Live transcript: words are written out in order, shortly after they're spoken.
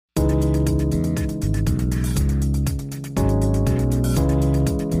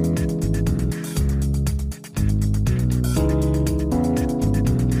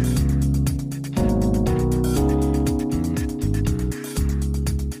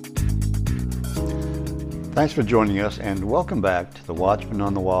Thanks for joining us, and welcome back to the Watchman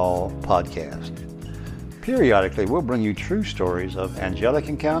on the Wall podcast. Periodically, we'll bring you true stories of angelic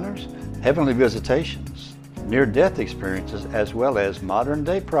encounters, heavenly visitations, near-death experiences, as well as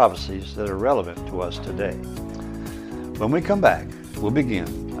modern-day prophecies that are relevant to us today. When we come back, we'll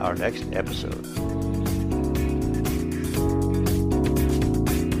begin our next episode.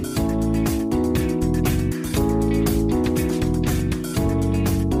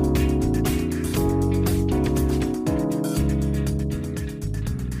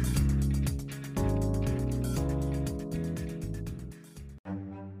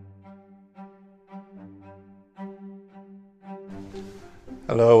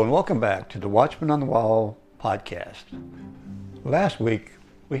 Hello and welcome back to the Watchman on the Wall podcast. Last week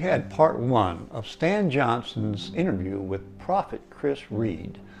we had part one of Stan Johnson's interview with Prophet Chris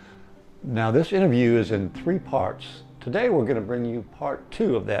Reed. Now this interview is in 3 parts. Today we're going to bring you part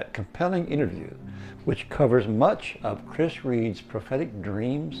 2 of that compelling interview, which covers much of Chris Reed's prophetic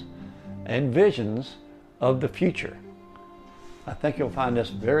dreams and visions of the future. I think you'll find this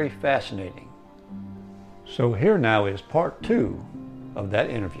very fascinating. So here now is part 2 of that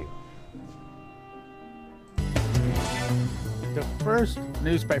interview. The first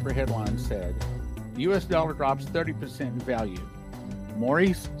newspaper headline said, U.S. dollar drops 30% in value.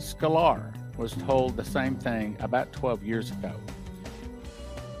 Maurice Sklar was told the same thing about 12 years ago.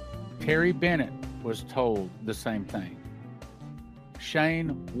 Terry Bennett was told the same thing.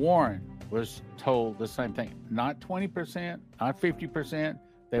 Shane Warren was told the same thing. Not 20%, not 50%.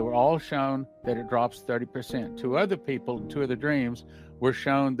 They were all shown that it drops 30%. 2 other people, 2 other dreams, were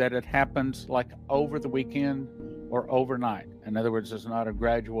shown that it happens like over the weekend or overnight. In other words, it's not a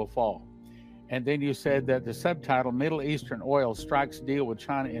gradual fall. And then you said that the subtitle, Middle Eastern Oil Strikes Deal with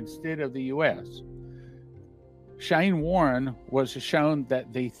China Instead of the U.S. Shane Warren was shown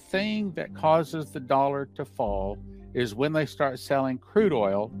that the thing that causes the dollar to fall is when they start selling crude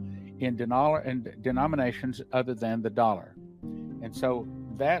oil in denominations other than the dollar. And so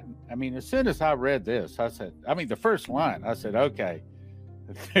that, as soon as I read this, I said, the first line, I said, okay,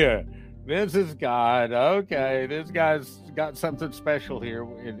 this is God. Okay, this guy's got something special here.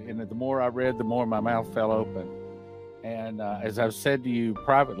 And the more I read, the more my mouth fell open. And as I've said to you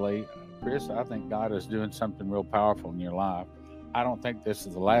privately, Chris, I think God is doing something real powerful in your life. I don't think this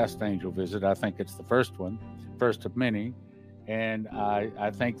is the last angel visit. I think it's the first one, first of many. And I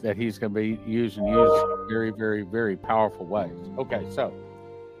think that he's going to be used in very, very, very powerful ways. Okay, so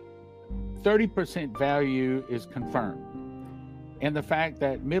 30% value is confirmed. And the fact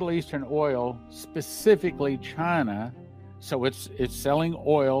that Middle Eastern oil, specifically China, so it's selling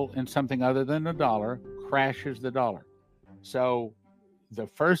oil in something other than the dollar, crashes the dollar. So the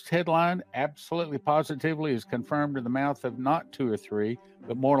first headline, absolutely positively, is confirmed in the mouth of not 2 or 3,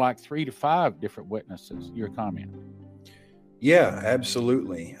 but more like 3 to 5 different witnesses. Your comment? Yeah,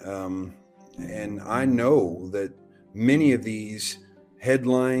 absolutely. And I know that many of these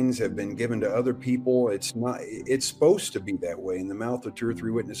headlines have been given to other people. It's supposed to be that way. In the mouth of 2 or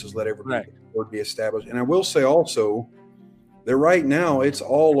 3 witnesses, let every word be established. And I will say also that right now it's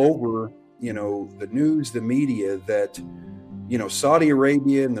all over, the news, the media, that, Saudi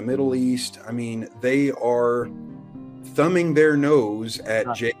Arabia and the Middle East, they are thumbing their nose at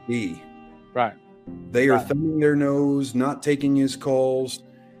JB. Right. They are thumbing their nose, not taking his calls.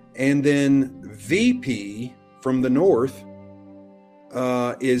 And then VP from the North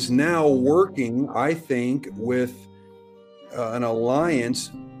is now working, I think, with an alliance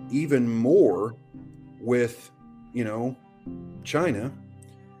even more with, China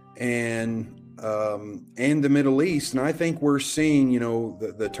and the Middle East. And I think we're seeing,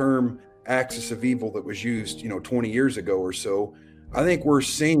 the term axis of evil that was used, 20 years ago or so. I think we're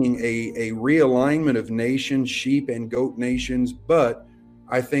seeing a realignment of nations, sheep and goat nations. But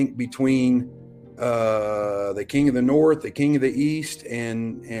I think between the king of the north, the king of the east,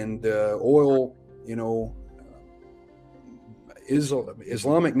 and oil,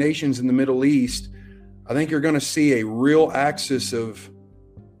 Islamic nations in the Middle East, I think you're going to see a real axis of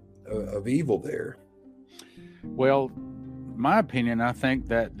evil there. Well, my opinion, I think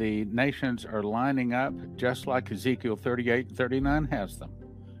that the nations are lining up just like Ezekiel 38 and 39 has them.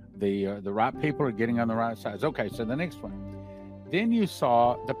 The right people are getting on the right sides. Okay, so the next one. Then you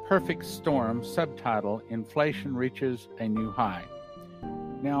saw the perfect storm, subtitle, Inflation Reaches a New High.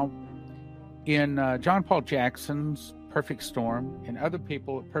 Now, in John Paul Jackson's Perfect Storm and other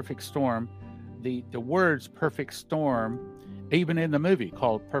people, Perfect Storm, the words perfect storm, even in the movie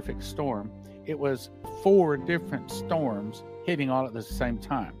called Perfect Storm, it was 4 different storms hitting all at the same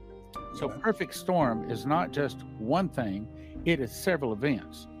time. So perfect storm is not just one thing, it is several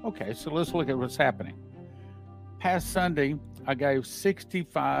events. Okay, so let's look at what's happening. past Sunday, I gave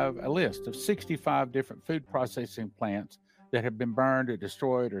a list of 65 different food processing plants that have been burned or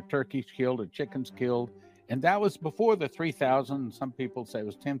destroyed, or turkeys killed, or chickens killed. And that was before the 3,000, some people say it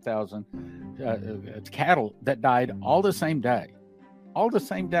was 10,000 cattle that died all the same day.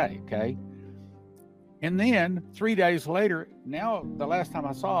 Okay? And then 3 days later, now the last time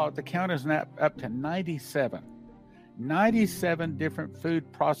I saw it, the count is now up to 97. 97 different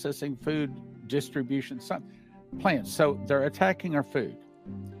food processing, food distribution plants. So they're attacking our food.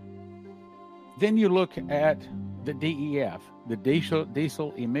 Then you look at the DEF, the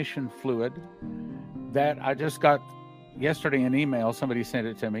diesel emission fluid, that I just got yesterday an email. Somebody sent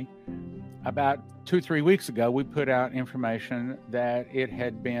it to me. About 2-3 weeks ago, we put out information that it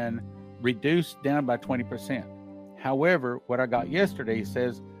had been reduced down by 20%. However, what I got yesterday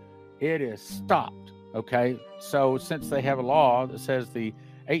says it is stopped. Okay, so since they have a law that says the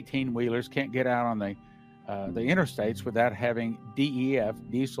 18-wheelers can't get out on the interstates without having DEF,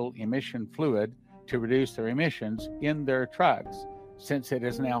 diesel emission fluid, to reduce their emissions in their trucks, since it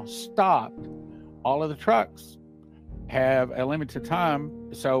is now stopped, all of the trucks have a limited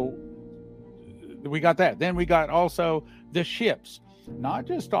time. So we got that. Then we got also the ships, not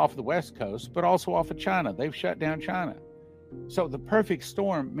just off the West Coast, but also off of China. They've shut down China. So the perfect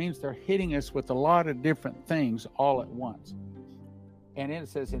storm means they're hitting us with a lot of different things all at once. And it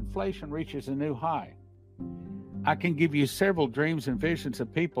says inflation reaches a new high. I can give you several dreams and visions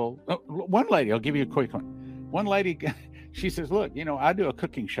of people. One lady, I'll give you a quick one. One lady, she says, look, I do a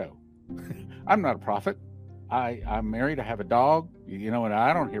cooking show. I'm not a prophet. I'm married. I have a dog, and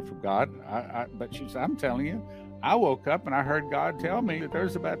I don't hear from God. But she said, I'm telling you, I woke up and I heard God tell me that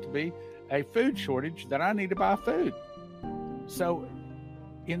there's about to be a food shortage, that I need to buy food. So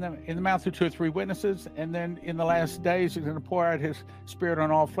in the mouth of 2 or 3 witnesses, and then in the last days, he's going to pour out his spirit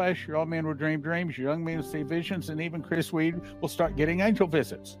on all flesh. Your old men will dream dreams, your young men will see visions, and even Chris Weed will start getting angel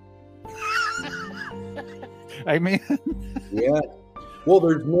visits. Amen. Yeah. Well,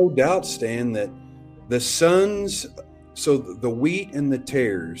 there's no doubt, Stan, that the sons, so the wheat and the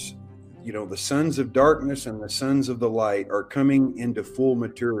tares, the sons of darkness and the sons of the light are coming into full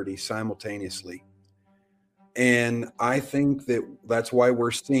maturity simultaneously. And I think that's why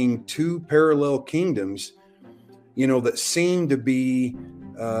we're seeing 2 parallel kingdoms, that seem to be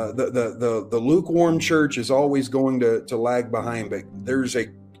the lukewarm church is always going to lag behind, but there's a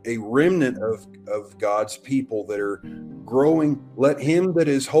remnant of God's people that are growing. Let him that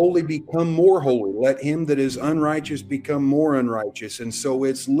is holy become more holy. Let him that is unrighteous become more unrighteous. And so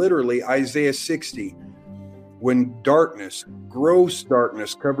it's literally Isaiah 60, when gross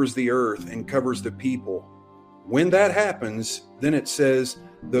darkness covers the earth and covers the people. When that happens, then it says,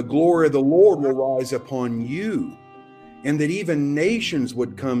 the glory of the Lord will rise upon you, and that even nations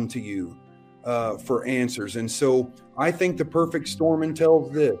would come to you for answers. And so I think the perfect storm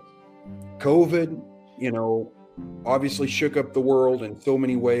entails this. COVID, obviously shook up the world in so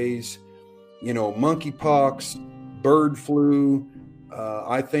many ways. Monkeypox, bird flu.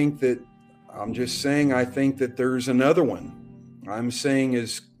 I think that there's another one. I'm saying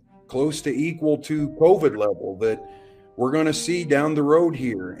is close to equal to COVID level that we're going to see down the road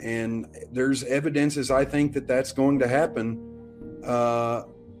here. And there's evidences, I think, that that's going to happen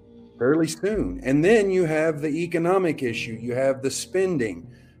fairly soon. And then you have the economic issue. You have the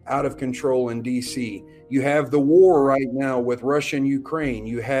spending out of control in DC. You have the war right now with Russia and Ukraine.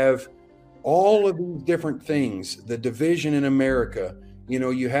 You have all of these different things, the division in America.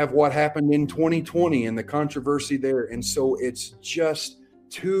 You have what happened in 2020 and the controversy there. And so it's just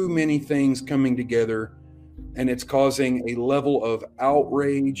too many things coming together, and it's causing a level of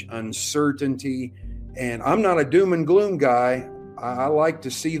outrage, uncertainty. And I'm not a doom and gloom guy. I like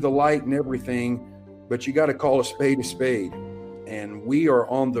to see the light and everything, but you got to call a spade. And we are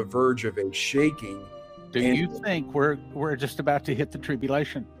on the verge of a shaking. Do you think we're just about to hit the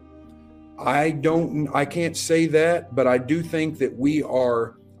tribulation? I can't say that, but I do think that we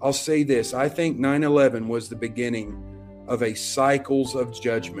are. I'll say this. I think 9/11 was the beginning of a cycles of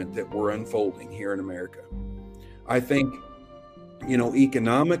judgment that were unfolding here in America. I think,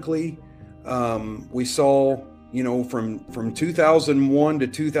 economically, we saw, from 2001 to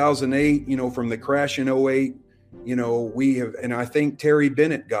 2008, from the crash in 2008, we have, and I think Terry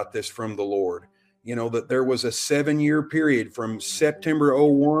Bennett got this from the Lord, that there was a 7-year period from September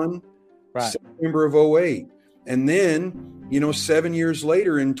 2001, right, September of 2008. And then, 7 years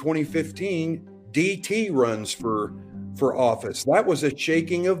later in 2015, DT runs for office. That was a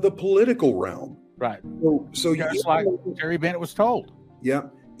shaking of the political realm. Right. So just like Terry Bennett was told. Yeah.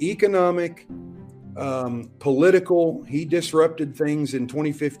 Economic, political. He disrupted things in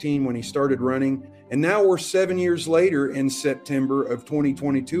 2015 when he started running. And now we're 7 years later in September of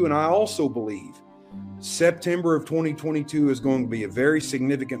 2022. And I also believe September of 2022 is going to be a very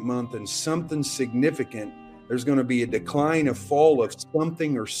significant month, and something significant. There's going to be a decline, a fall of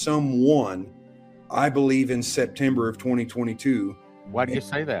something or someone, I believe, in September of 2022. Why do you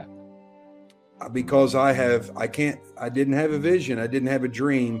say that? Because I didn't have a vision. I didn't have a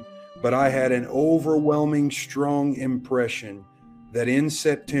dream, but I had an overwhelming, strong impression that in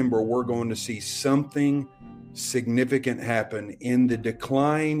September, we're going to see something significant happen in the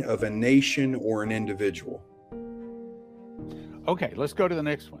decline of a nation or an individual. Okay, let's go to the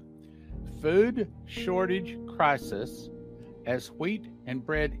next one. Food shortage crisis as wheat and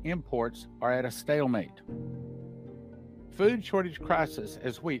bread imports are at a stalemate. Food shortage crisis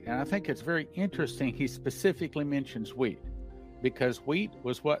as wheat. And I think it's very interesting he specifically mentions wheat, because wheat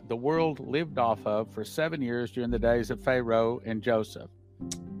was what the world lived off of for 7 years during the days of Pharaoh and Joseph.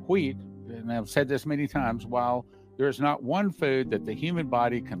 Wheat, and I've said this many times, while there's not one food that the human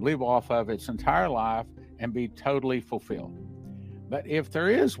body can live off of its entire life and be totally fulfilled. But if there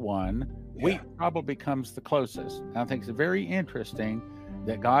is one, wheat probably comes the closest. And I think it's very interesting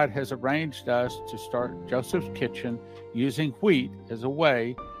that God has arranged us to start Joseph's Kitchen using wheat as a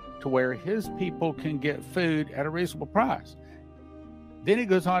way to where his people can get food at a reasonable price. Then he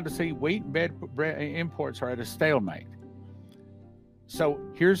goes on to say wheat and bread imports are at a stalemate. So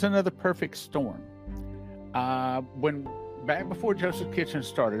here's another perfect storm. Back before Joseph's Kitchen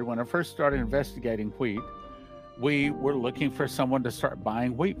started, when I first started investigating wheat, we were looking for someone to start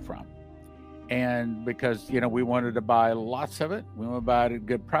buying wheat from. And because, we wanted to buy lots of it, we wanted to buy it at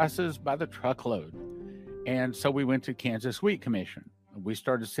good prices by the truckload. And so we went to Kansas Wheat Commission. We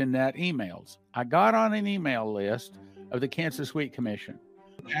started sending out emails. I got on an email list of the Kansas Wheat Commission.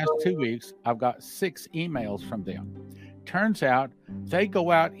 The past 2 weeks, I've got 6 emails from them. Turns out they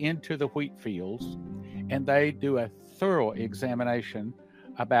go out into the wheat fields and they do a thorough examination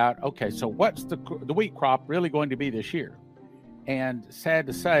about, okay, so what's the wheat crop really going to be this year? And sad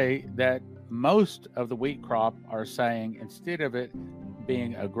to say that most of the wheat crop are saying instead of it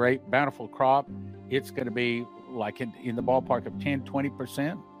being a great bountiful crop, it's going to be like in the ballpark of 10,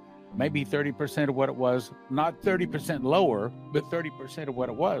 20%, maybe 30% of what it was, not 30% lower, but 30% of what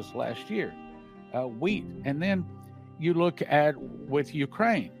it was last year, wheat. And then you look at with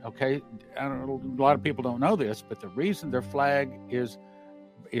Ukraine, okay, I don't know, a lot of people don't know this, but the reason their flag is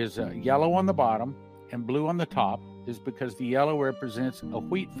yellow on the bottom and blue on the top is because the yellow represents a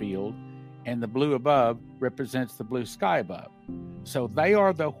wheat field and the blue above represents the blue sky above. So they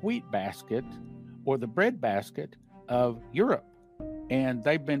are the wheat basket or the bread basket of Europe, and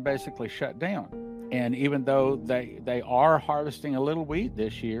they've been basically shut down. And even though they are harvesting a little wheat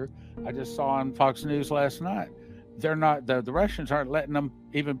this year, I just saw on Fox News last night, they're not, the Russians aren't letting them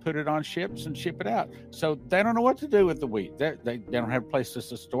even put it on ships and ship it out. So they don't know what to do with the wheat. They don't have places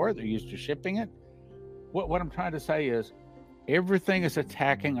to store it. They're used to shipping it. What I'm trying to say is everything is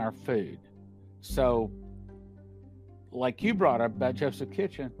attacking our food. So like you brought up about Joseph's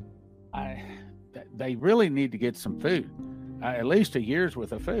Kitchen, they really need to get some food, at least a year's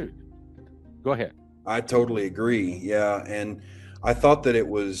worth of food. Go ahead. I totally agree. Yeah. And I thought that it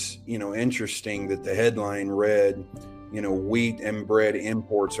was, interesting that the headline read, wheat and bread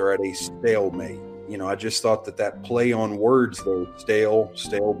imports are at a stalemate. I just thought that play on words, though,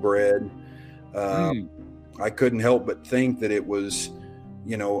 stale bread. I couldn't help but think that it was,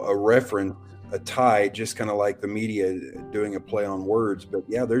 a reference, a tie, just kind of like the media doing a play on words. But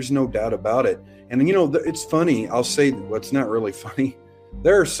yeah, there's no doubt about it. And, it's funny. I'll say what's not really funny.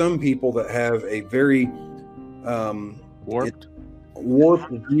 There are some people that have a very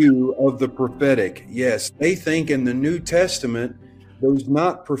warped view of the prophetic. Yes, they think in the New Testament, there's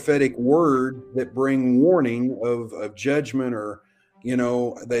not prophetic word that bring warning of judgment or,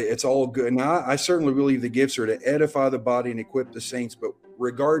 it's all good. Now, I certainly believe the gifts are to edify the body and equip the saints, but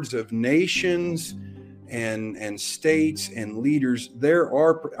regards of nations and states and leaders,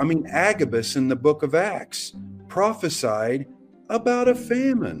 Agabus in the book of Acts prophesied about a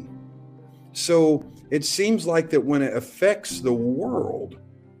famine. So it seems like that when it affects the world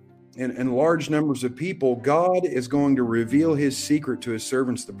and large numbers of people, God is going to reveal his secret to his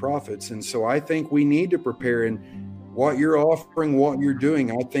servants, the prophets. And so I think we need to prepare, and what you're offering, what you're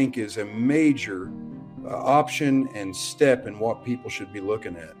doing, I think is a major option and step in what people should be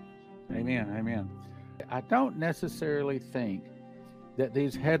looking at. Amen. I don't necessarily think that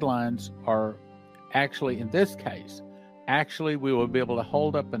these headlines are actually, in this case, we will be able to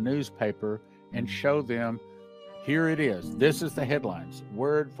hold up a newspaper and show them, here it is. This is the headlines,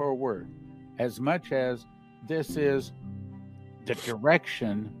 word for word. as much as this is the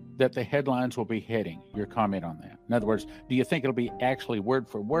direction that the headlines will be heading. Your comment on that. In other words, do you think it'll be actually word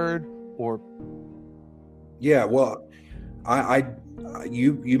for word or? Yeah, well,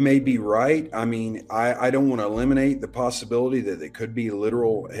 you may be right. I mean, I don't want to eliminate the possibility that it could be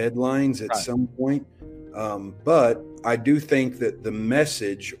literal headlines at some point. But I do think that the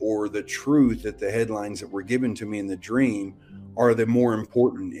message or the truth that the headlines that were given to me in the dream are the more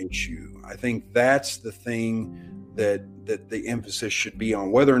important issue. I think that's the thing that the emphasis should be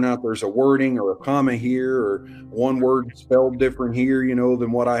on, whether or not there's a wording or a comma here or one word spelled different here,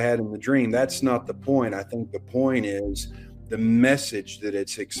 than what I had in the dream. That's not the point. I think the point is the message that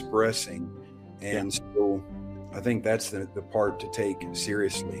it's expressing. And so I think that's the part to take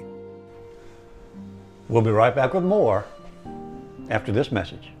seriously. We'll be right back with more after this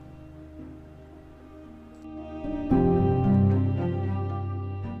message.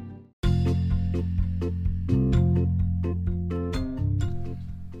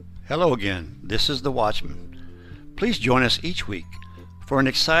 Hello again, this is The Watchman. Please join us each week for an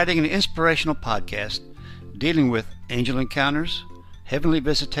exciting and inspirational podcast dealing with angel encounters, heavenly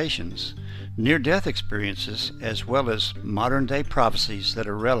visitations, near-death experiences, as well as modern-day prophecies that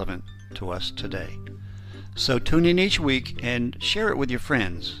are relevant to us today. So tune in each week and share it with your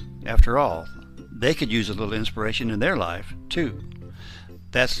friends. After all, they could use a little inspiration in their life, too.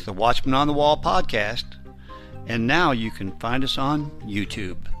 That's the Watchman on the Wall podcast, and now you can find us on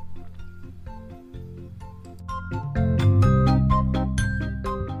YouTube.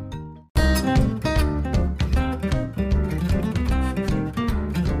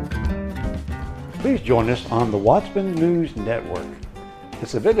 Please join us on the Watchman News Network.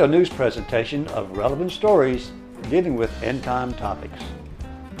 It's a video news presentation of relevant stories dealing with end-time topics.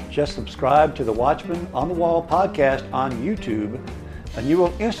 Just subscribe to the Watchman on the Wall podcast on YouTube, and you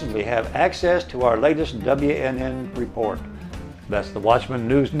will instantly have access to our latest WNN report. That's the Watchman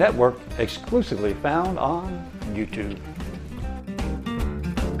News Network, exclusively found on YouTube.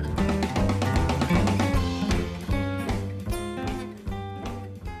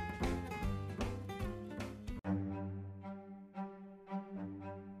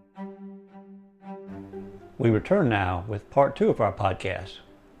 We return now with part 2 of our podcast,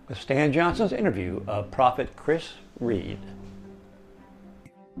 with Stan Johnson's interview of Prophet Chris Reed.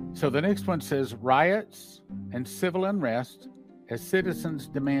 So the next one says riots and civil unrest as citizens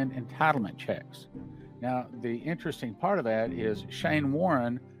demand entitlement checks. Now, the interesting part of that is Shane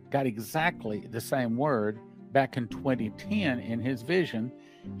Warren got exactly the same word back in 2010 in his vision.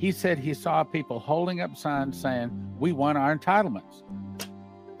 He said he saw people holding up signs saying, "We want our entitlements."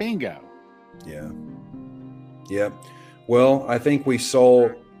 Bingo. Yeah. Well, I think we saw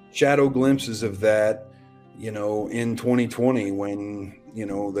shadow glimpses of that, in 2020 when,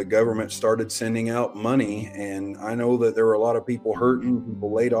 the government started sending out money. And I know that there were a lot of people hurting,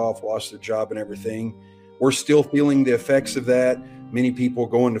 people laid off, lost their job and everything. We're still feeling the effects of that. Many people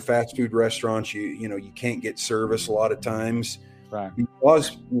going to fast food restaurants, you can't get service a lot of times, right?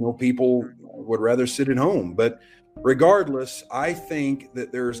 Because, people would rather sit at home. But regardless, I think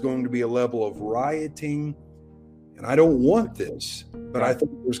that there's going to be a level of rioting. And I don't want this, but I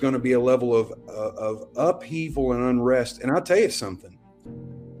think there's going to be a level of upheaval and unrest. And I'll tell you something.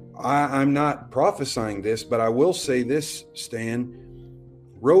 I'm not prophesying this, but I will say this, Stan.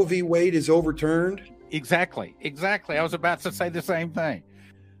 Roe v. Wade is overturned. Exactly. I was about to say the same thing.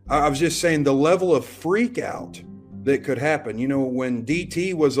 I was just saying the level of freak out that could happen. When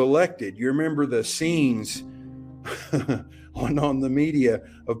DT was elected, you remember the scenes on the media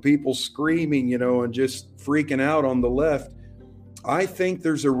of people screaming, and just freaking out on the left. I think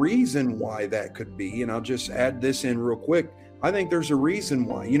there's a reason why that could be. And I'll just add this in real quick. I think there's a reason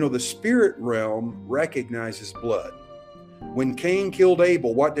why. The spirit realm recognizes blood. When Cain killed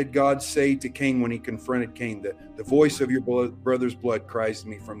Abel, what did God say to Cain when he confronted Cain? The voice of your brother's blood cries to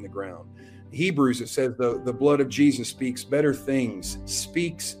me from the ground. Hebrews, it says the blood of Jesus speaks better things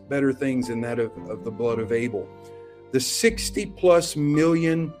than that of the blood of Abel. The 60 plus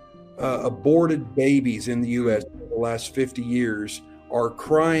million aborted babies in the U.S. for the last 50 years are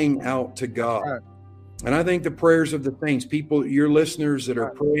crying out to God. Right. And I think the prayers of the saints, people, your listeners that are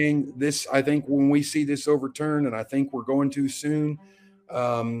praying this, I think when we see this overturned, and I think we're going to soon,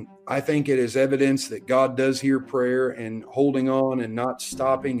 I think it is evidence that God does hear prayer and holding on and not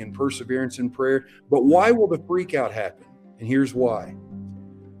stopping and perseverance in prayer. But why will the freak out happen? And here's why.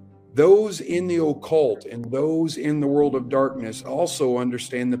 Those in the occult and those in the world of darkness also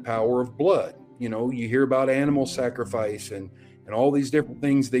understand the power of blood. You hear about animal sacrifice and all these different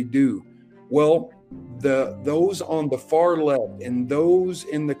things they do. Well, those on the far left and those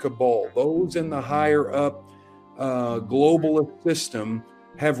in the cabal, those in the higher up globalist system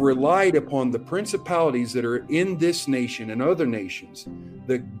have relied upon the principalities that are in this nation and other nations,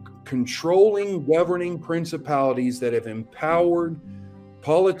 the controlling, governing principalities that have empowered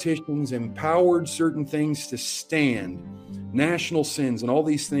politicians, empowered certain things to stand, national sins and all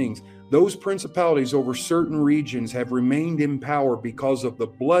these things. Those principalities over certain regions have remained in power because of the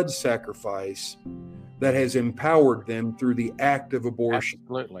blood sacrifice that has empowered them through the act of abortion.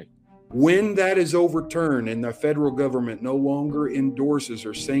 Absolutely. When that is overturned and the federal government no longer endorses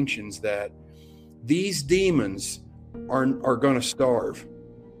or sanctions that, these demons are going to starve.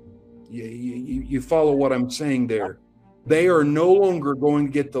 You follow what I'm saying there? They are no longer going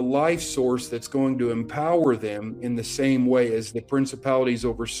to get the life source that's going to empower them in the same way as the principalities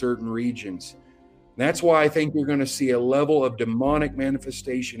over certain regions. That's why I think you're going to see a level of demonic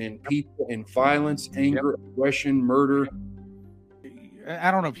manifestation in people, in violence, anger, aggression, murder. I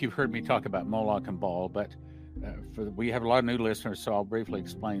don't know if you've heard me talk about Moloch and Baal, but we have a lot of new listeners, so I'll briefly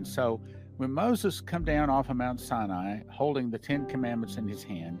explain. So when Moses come down off of Mount Sinai, holding the 10 Commandments in his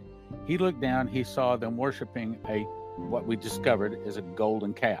hand, he looked down, he saw them worshiping what we discovered is a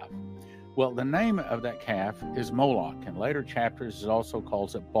golden calf. Well, the name of that calf is Moloch. In later chapters, it also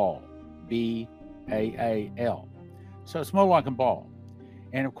calls it Baal, B-A-A-L. So it's Moloch and Baal.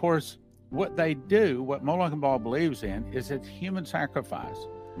 And of course, what they do, what Moloch and Baal believes in, is it's human sacrifice.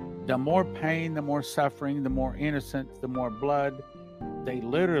 The more pain, the more suffering, the more innocent, the more blood. They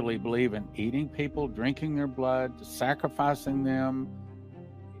literally believe in eating people, drinking their blood, sacrificing them.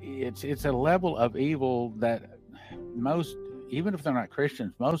 It's a level of evil that most, even if they're not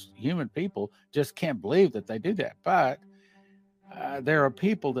Christians, most human people just can't believe that they do that. But there are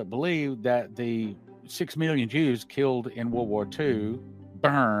people that believe that the 6 million Jews killed in World War II,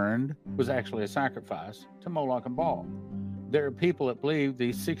 burned, was actually a sacrifice to Moloch and Baal. There are people that believe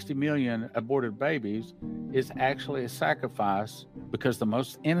the 60 million aborted babies is actually a sacrifice because the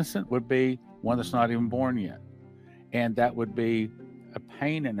most innocent would be one that's not even born yet. And that would be a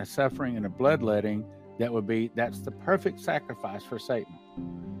pain and a suffering and a bloodletting that's the perfect sacrifice for Satan.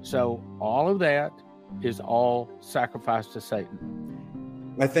 So all of that is all sacrifice to Satan.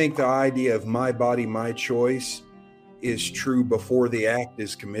 I think the idea of my body, my choice is true before the act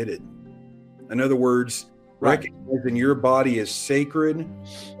is committed. In other words, recognizing your body is sacred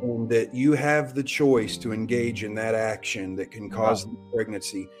and that you have the choice to engage in that action that can cause the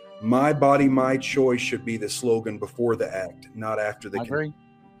pregnancy. My body, my choice should be the slogan before the act, not after the. I agree.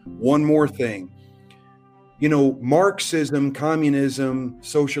 One more thing. Marxism, communism,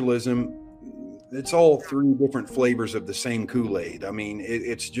 socialism, it's all three different flavors of the same Kool-Aid. I mean,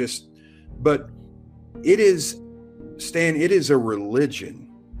 it's just, but it is, Stan, it is a religion,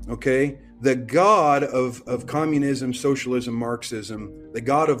 okay? The God of communism, socialism, Marxism, the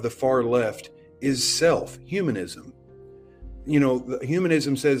God of the far left is self, humanism.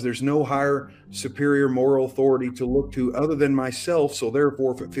 Humanism says there's no higher, superior moral authority to look to other than myself, so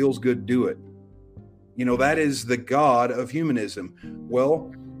therefore, if it feels good, do it. That is the God of humanism.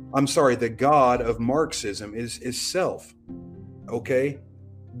 Well, I'm sorry, the God of Marxism is self, okay?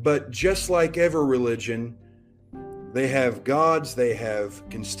 But just like every religion, they have gods, they have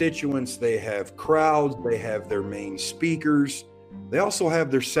constituents, they have crowds, they have their main speakers. They also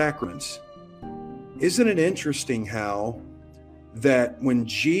have their sacraments. Isn't it interesting how that when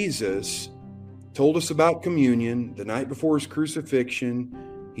Jesus told us about communion the night before his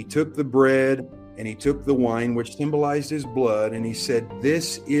crucifixion, he took the bread and he took the wine, which symbolized his blood, and he said,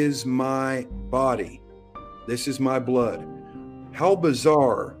 "This is my body. This is my blood." How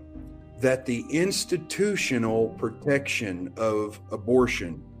bizarre that the institutional protection of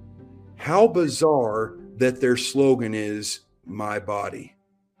abortion, how bizarre that their slogan is, "My body,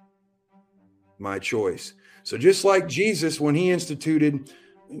 my choice." So just like Jesus, when he instituted,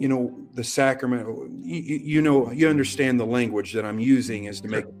 the sacrament, you understand the language that I'm using is to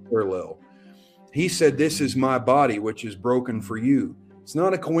make a parallel. He said, "This is my body, which is broken for you." It's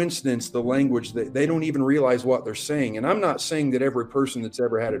not a coincidence, the language, that they don't even realize what they're saying. And I'm not saying that every person that's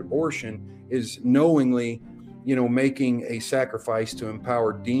ever had an abortion is knowingly, making a sacrifice to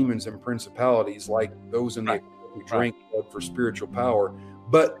empower demons and principalities like those in the who drink blood for spiritual power.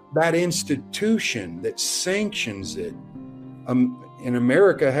 But that institution that sanctions it, in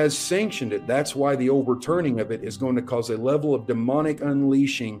America has sanctioned it. That's why the overturning of it is going to cause a level of demonic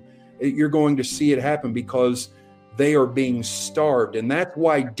unleashing. You're going to see it happen because they are being starved. And that's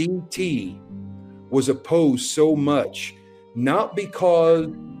why DT was opposed so much, not because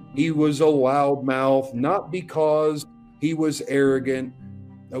he was a loudmouth, not because he was arrogant,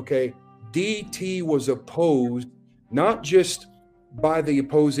 okay, DT was opposed not just by the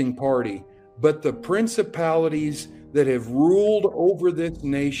opposing party, but the principalities that have ruled over this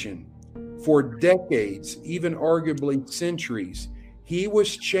nation for decades, even arguably centuries. He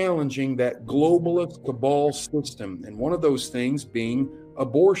was challenging that globalist cabal system, and one of those things being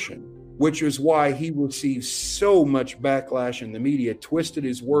abortion, which is why he received so much backlash in the media, twisted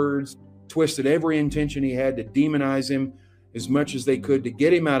his words, twisted every intention he had to demonize him as much as they could to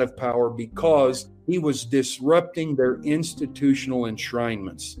get him out of power, because he was disrupting their institutional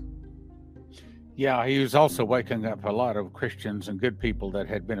enshrinements. Yeah, he was also waking up a lot of Christians and good people that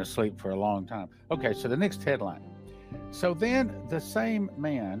had been asleep for a long time. Okay, so the next headline. So then the same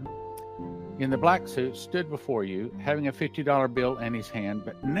man in the black suit stood before you, having a $50 bill in his hand,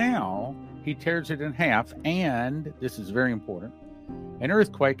 but now he tears it in half, and, this is very important, an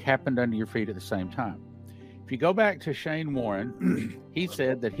earthquake happened under your feet at the same time. If you go back to Shane Warren, he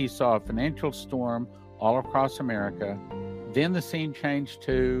said that he saw a financial storm all across America. Then the scene changed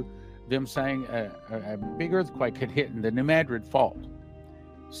to them saying a big earthquake had hit the New Madrid Fault.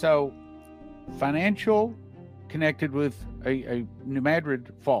 So financial connected with a New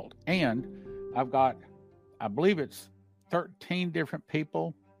Madrid Fault. And I've got, I believe it's 13 different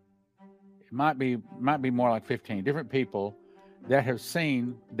people. It might be more like 15 different people that have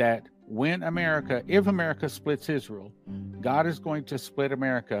seen that when if America splits Israel, God is going to split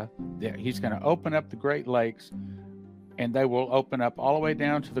America. He's going to open up the Great Lakes, and they will open up all the way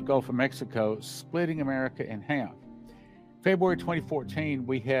down to the Gulf of Mexico, splitting America in half. February 2014,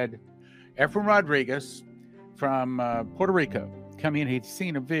 we had Efraim Rodriguez from Puerto Rico come in. He'd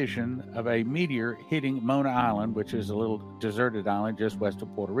seen a vision of a meteor hitting Mona Island, which is a little deserted island just west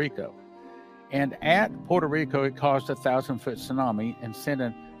of Puerto Rico. And at Puerto Rico, it caused a 1,000-foot tsunami and sent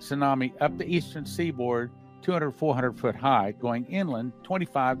a tsunami up the eastern seaboard, 200, 400 foot high, going inland,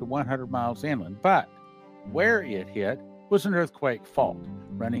 25 to 100 miles inland. But where it hit was an earthquake fault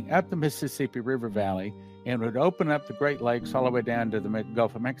running up the Mississippi River Valley, and would open up the Great Lakes all the way down to the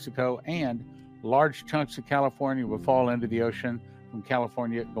Gulf of Mexico, and large chunks of California would fall into the ocean from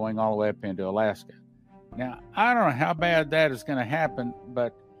California going all the way up into Alaska. Now, I don't know how bad that is going to happen,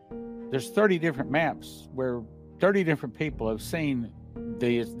 but there's 30 different maps where 30 different people have seen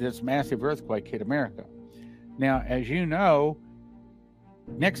this massive earthquake hit America. Now, as you know,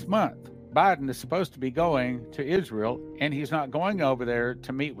 next month, Biden is supposed to be going to Israel, and he's not going over there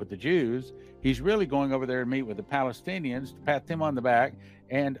to meet with the Jews. He's really going over there to meet with the Palestinians, to pat them on the back.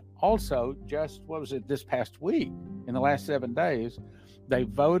 And also, just, this past week, in the last 7 days, they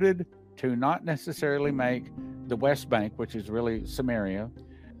voted to not necessarily make the West Bank, which is really Samaria,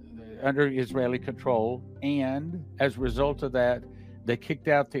 under Israeli control. And as a result of that, they kicked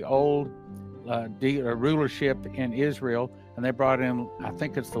out the old rulership in Israel, and they brought in, I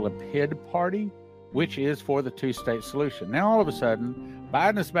think it's the Lapid Party, which is for the two-state solution. Now, all of a sudden,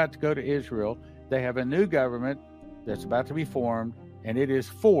 Biden is about to go to Israel. They have a new government that's about to be formed, and it is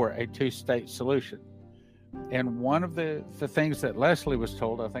for a two-state solution. And one of the things that Leslie was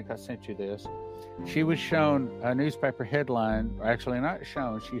told, I think I sent you this, she was shown a newspaper headline, or actually not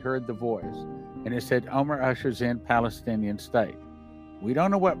shown, she heard the voice, and it said, Omer ushers in Palestinian state. We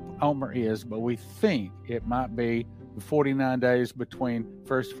don't know what Omer is, but we think it might be the 49 days between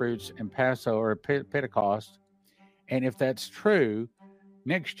first fruits and Passover or Pentecost. And if that's true,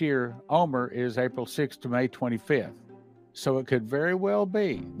 next year, Omer is April 6th to May 25th. So it could very well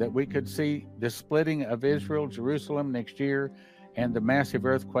be that we could see the splitting of Israel, Jerusalem next year, and the massive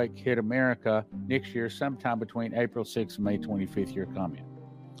earthquake hit America next year, sometime between April 6th and May 25th, your comment.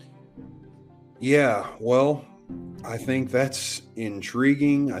 Yeah, well, I think that's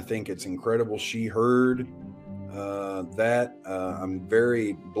intriguing. I think it's incredible she heard that. I'm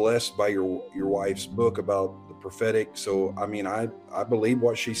very blessed by your wife's book about the prophetic. So, I mean, I believe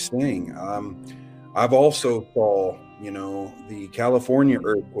what she's saying. I've also saw, the California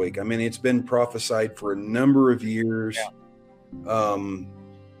earthquake. I mean, it's been prophesied for a number of years. Yeah.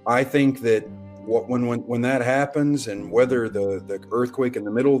 I think that when that happens, and whether the earthquake in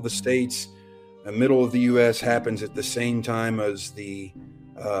the middle of the states, the middle of the U.S. happens at the same time as the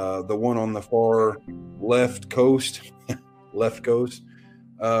one on the far left coast,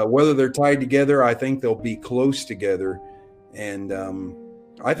 whether they're tied together, I think they'll be close together. And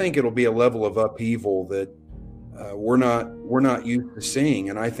I think it'll be a level of upheaval that we're not used to seeing.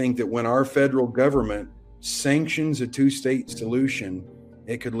 And I think that when our federal government sanctions a two-state solution,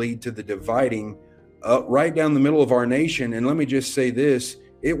 it could lead to the dividing right down the middle of our nation. And let me just say this,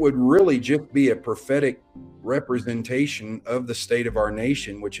 it would really just be a prophetic representation of the state of our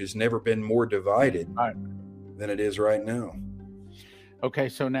nation, which has never been more divided than it is right now. Okay,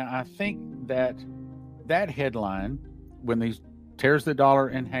 so now I think that headline, when he tears the dollar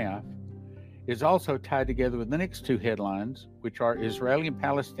in half, is also tied together with the next two headlines, which are Israeli and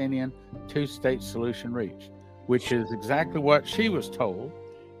Palestinian two-state solution reached, which is exactly what she was told.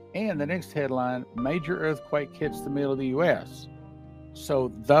 And the next headline, major earthquake hits the middle of the U.S.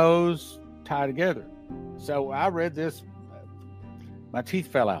 So those tie together. So I read this, my teeth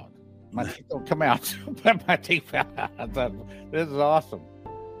fell out. My teeth don't come out, but my teeth fell out. I thought, this is awesome.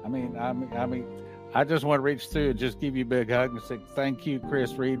 I mean, I just want to reach through and just give you a big hug and say, thank you,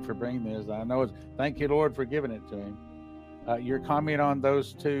 Chris Reed, for bringing this. I know thank you, Lord, for giving it to him. Your comment on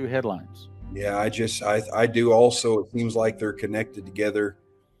those two headlines? Yeah, I do also. It seems like they're connected together.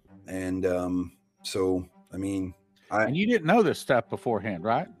 And so, I mean, and you didn't know this stuff beforehand,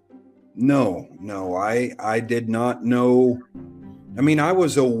 right? No, I did not know. I mean, I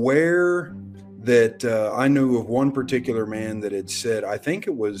was aware that I knew of one particular man that had said, I think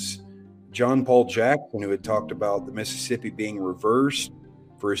it was John Paul Jackson, who had talked about the Mississippi being reversed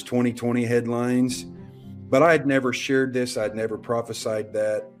for his 2020 headlines. But I had never shared this. I'd never prophesied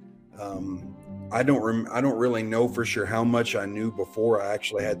that. I don't really know for sure how much I knew before I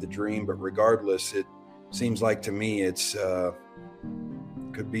actually had the dream. But regardless, it seems like to me it's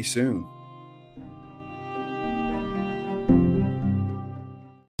could be soon.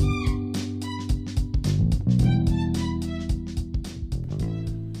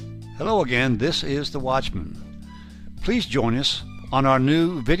 Hello again, this is The Watchman. Please join us on our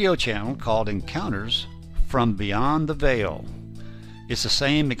new video channel called Encounters from Beyond the Veil. It's the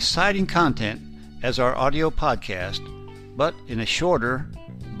same exciting content as our audio podcast, but in a shorter,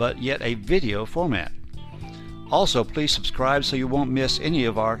 but yet a video format. Also, please subscribe so you won't miss any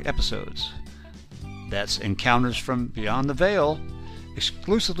of our episodes. That's Encounters from Beyond the Veil,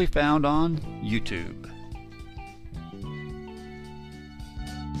 exclusively found on YouTube.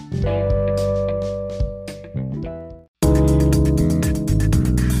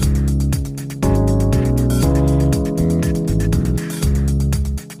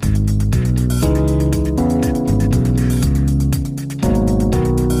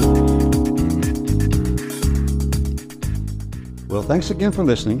 Well, thanks again for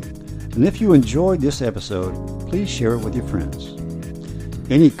listening, and if you enjoyed this episode, please share it with your friends.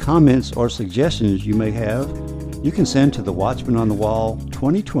 Any comments or suggestions you may have, you can send to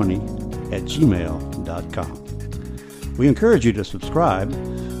thewatchmanonthewall2020@gmail.com. We encourage you to subscribe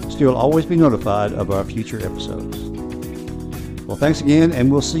so you'll always be notified of our future episodes. Well, thanks again,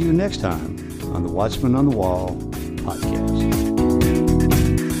 and we'll see you next time on the Watchman on the Wall podcast.